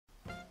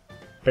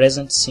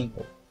Present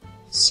simple.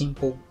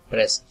 Simple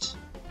present.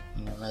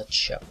 In a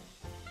nutshell.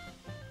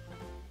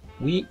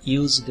 We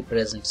use the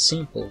present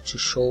simple to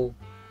show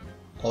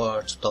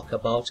or to talk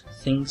about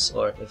things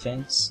or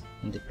events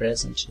in the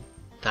present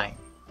time.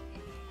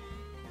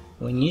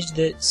 We need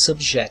the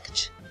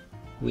subject,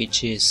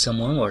 which is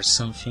someone or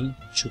something,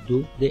 to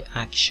do the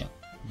action.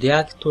 The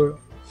actor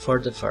for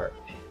the verb.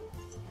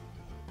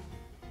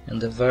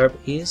 And the verb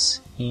is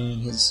in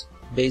his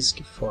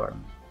basic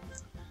form.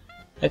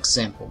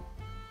 Example: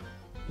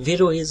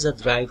 Viro is a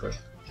driver.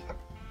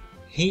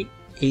 He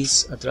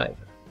is a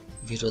driver.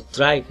 Viro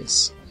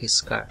drives his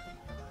car.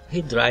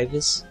 He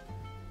drives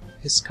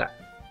his car.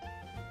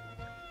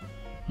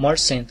 More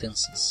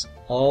sentences,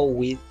 all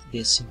with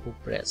the simple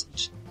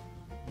present.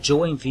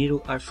 Joe and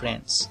Viro are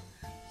friends.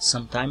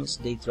 Sometimes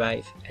they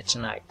drive at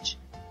night.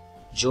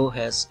 Joe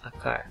has a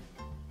car.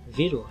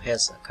 Viro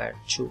has a car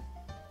too.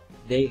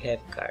 They have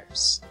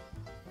cars.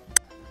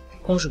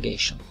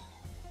 Conjugation.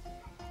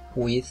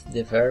 With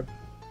the verb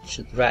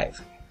to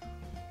drive.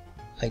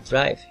 I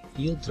drive,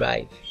 you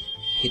drive,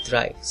 he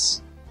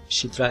drives,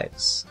 she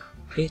drives,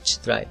 it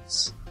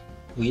drives,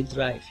 we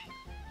drive,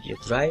 you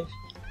drive,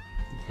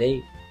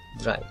 they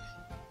drive.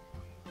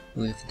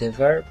 With the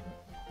verb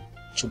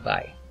to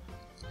buy.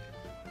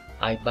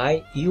 I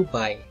buy, you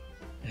buy,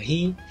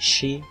 he,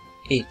 she,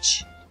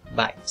 it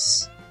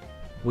buys.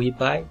 We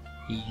buy,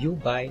 you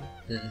buy,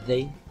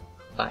 they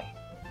buy.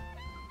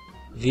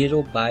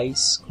 Viro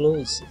buys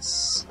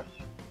clothes.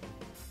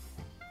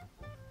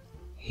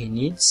 He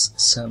needs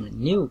some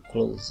new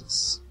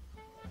clothes.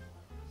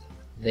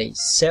 They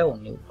sell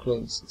new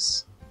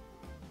clothes.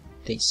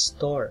 The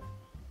store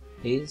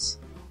is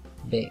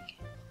big.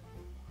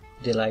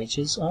 The light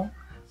is on,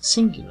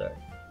 singular,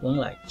 one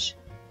light.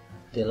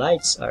 The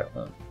lights are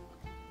on,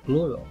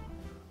 plural,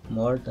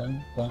 more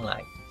than one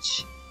light.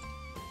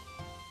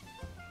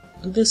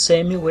 Do the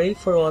same way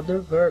for other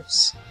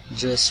verbs.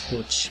 Just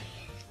put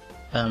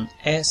an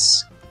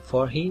S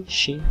for he,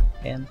 she,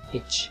 and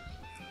it.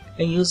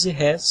 And use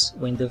has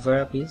when the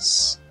verb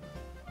is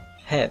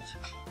have.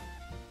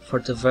 For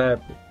the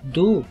verb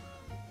do,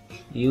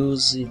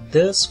 use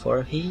does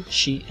for he,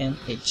 she, and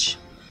it.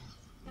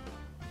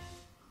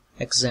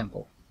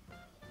 Example: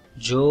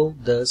 Joe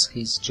does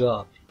his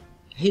job.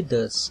 He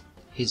does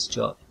his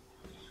job.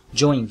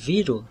 Joe and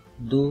Viro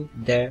do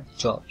their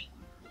job.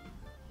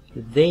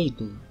 They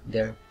do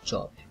their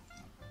job.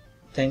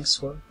 Thanks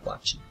for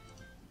watching.